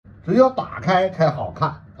只有打开才好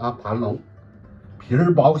看啊！盘龙，皮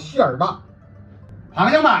儿薄馅儿大。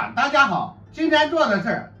朋友们，大家好，今天做的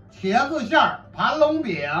是茄子馅盘龙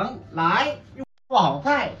饼，来做好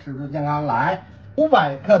菜，吃出健康来。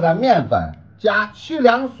500克的面粉加7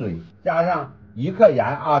两水，加上1克盐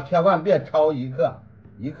啊，千万别超1克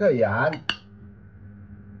，1克盐，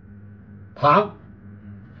糖。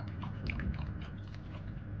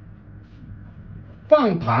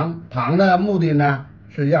放糖的目的呢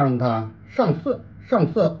是让它上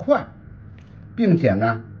色快，并且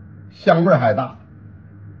呢香味还大。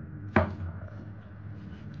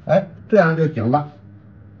哎，这样就行了。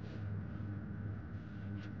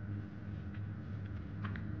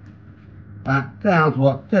哎，这样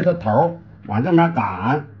说，这个头往这边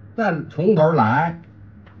擀，再从头来，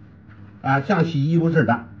啊，像洗衣服似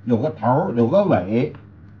的，有个头，有个尾。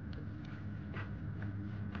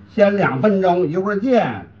先2分钟，一会儿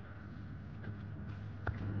见。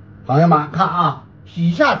朋友们看啊，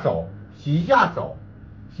洗下手，洗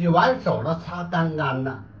完手了擦干干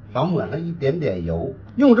的，少抹上一点点油，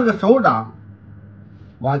用这个手掌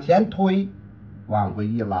往前推，往回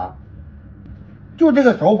一拉，就这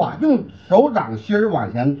个手法，用手掌心儿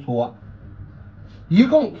往前搓，一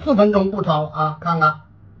共4分钟不超啊！看看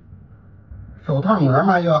手套膜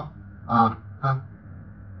嘛又啊。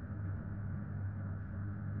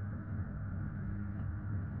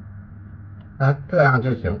这样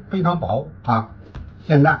就行，非常薄啊！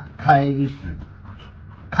现在开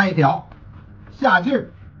条，下劲儿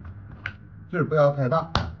不要太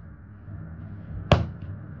大。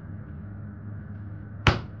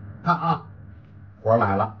看啊，活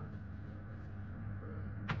来了，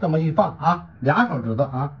这么一放啊，2手指头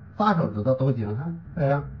啊，3手指头都行，看这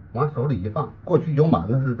样往手里一放，过去油满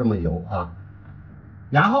的是这么油啊，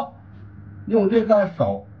然后用这个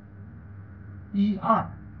手1、2，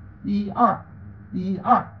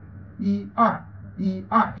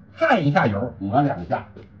蘸一下油，抹2下，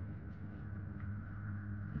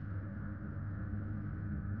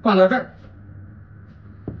放到这儿，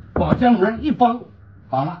保鲜膜一封，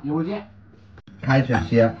好了，一会儿见。开始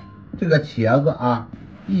切这个茄子啊，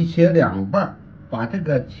一切2半，把这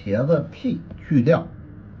个茄子屁去掉，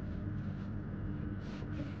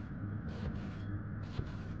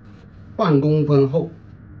半公分厚，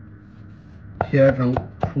切成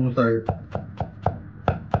粗丝儿。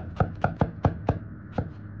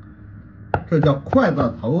这叫筷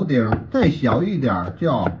子头丁，再小一点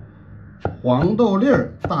叫黄豆粒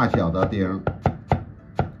儿大小的丁。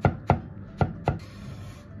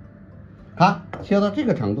看，切到这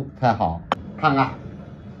个程度才好。看看，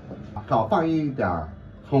少放一点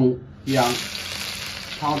葱姜，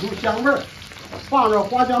炒出香味儿。放入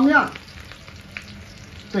花椒面，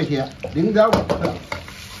这些0.5克。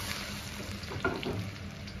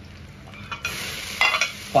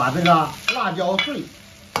把这个辣椒碎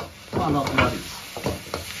放到锅里，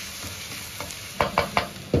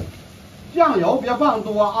酱油别放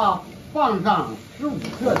多啊，放上15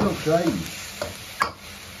克就可以。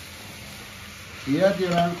茄丁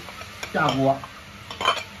下锅，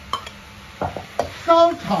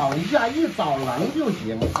稍炒一下，一捣冷就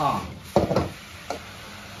行啊。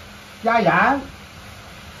加盐，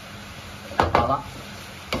好了，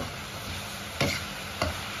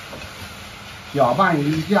搅拌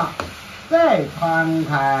一下。再摊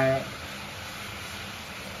开，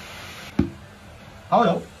蚝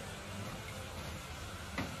油，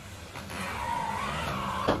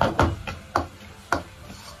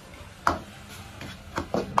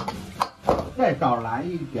再少来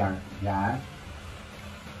一点盐，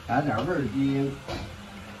来点味精，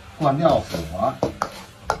关掉火。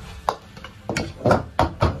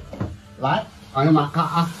来，朋友们看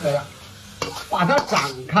啊，这样把它展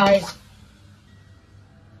开。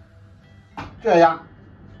这样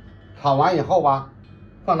炒完以后吧，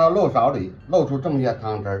放到漏勺里，漏出这么些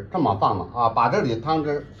汤汁儿，这么放啊，把这里汤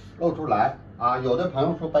汁漏出来啊。有的朋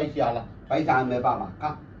友说白瞎了，白瞎也没办法，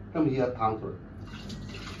看这么些汤水。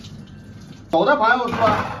有的朋友说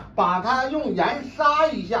把它用盐杀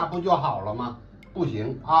一下不就好了吗？不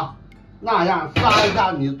行啊，那样杀一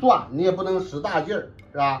下你转，你也不能使大劲儿，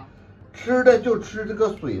是吧？吃的就吃这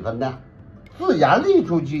个水分的，自然沥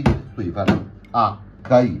出去的水分啊，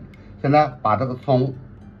可以。现在把这个葱、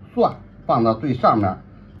蒜放到最上面，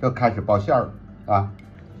就开始包馅儿了啊！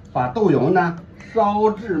把豆油呢烧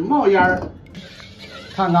至冒烟儿，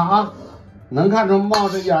看看啊，能看出冒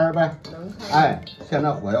着烟儿呗？能看。哎，现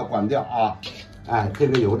在火要关掉啊！哎，这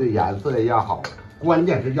个油的颜色也要好，关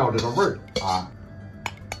键是要这个味儿啊。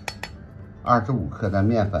25克的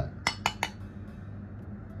面粉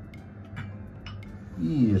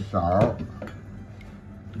，1勺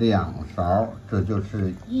2勺，这就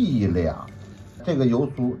是1两。这个油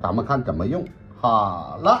酥咱们看怎么用。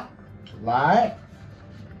好了，来，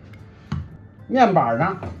面板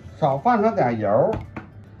上少放上点油，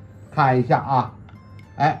看一下啊，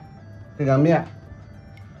哎，这个面，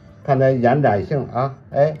看这延展性啊，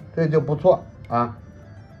哎，这就不错啊。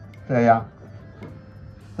这样，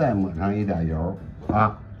再抹上一点油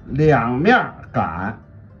啊，2面擀，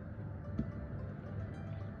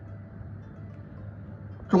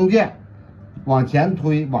中间往前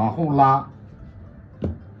推，往后拉，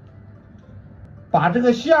把这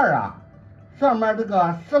个馅儿啊，上面这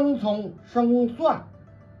个生葱、生蒜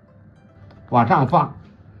往上放，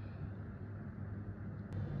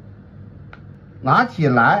拿起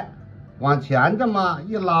来，往前这么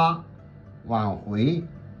一拉，往回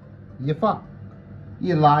一放，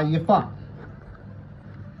一拉一放，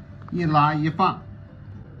一拉一放，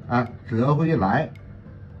哎，折回来。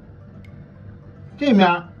这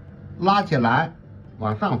面拉起来，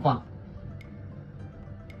往上放，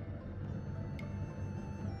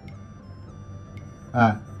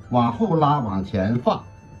哎，往后拉，往前放。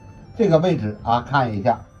这个位置啊，看一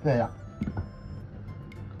下，这样，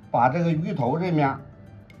把这个鱼头这面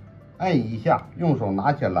按一下，用手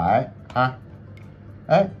拿起来啊，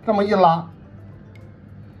哎，这么一拉，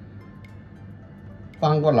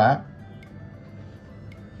翻过来，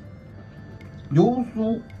油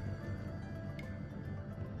酥。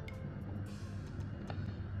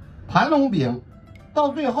盘龙饼到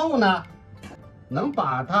最后呢，能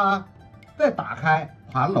把它再打开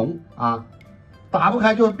盘龙啊，打不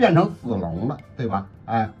开就变成死龙了，对吧？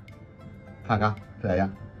哎，看看这样，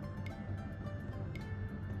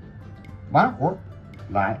完活。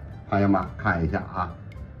来，朋友们看一下啊，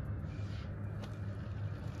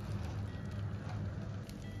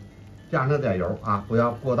加上点油啊，不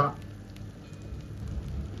要过大。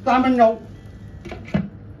3分钟，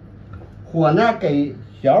火呢给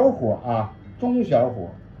小火啊，中小火。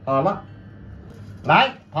好了，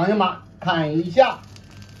来，朋友们看一下，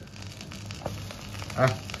哎，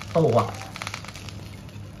凑合，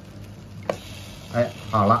哎，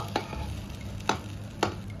好了，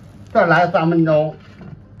再来3分钟，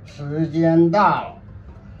时间到，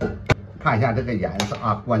看一下这个颜色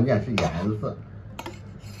啊，关键是颜色。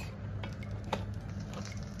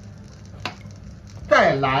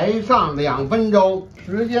再来上2分钟，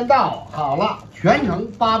时间到，好了，全程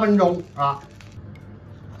8分钟啊。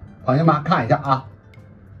朋友们看一下啊，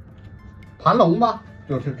盘龙吧，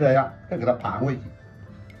就是这样，再给它盘回去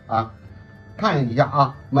啊。看一下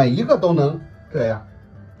啊，每一个都能这样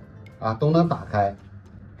啊，都能打开，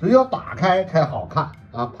只有打开才好看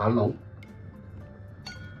啊。盘龙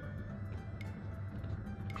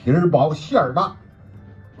皮儿薄馅儿大。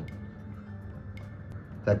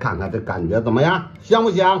再看看这感觉怎么样？香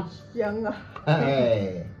不香？香啊！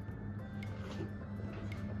哎，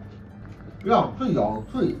要脆有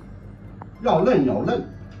脆，要嫩有嫩，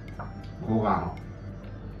口感好。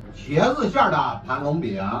茄子馅的盘龙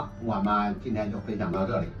饼，我们今天就分享到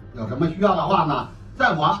这里。有什么需要的话呢，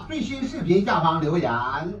在我最新视频下方留言。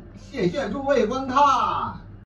谢谢诸位观看。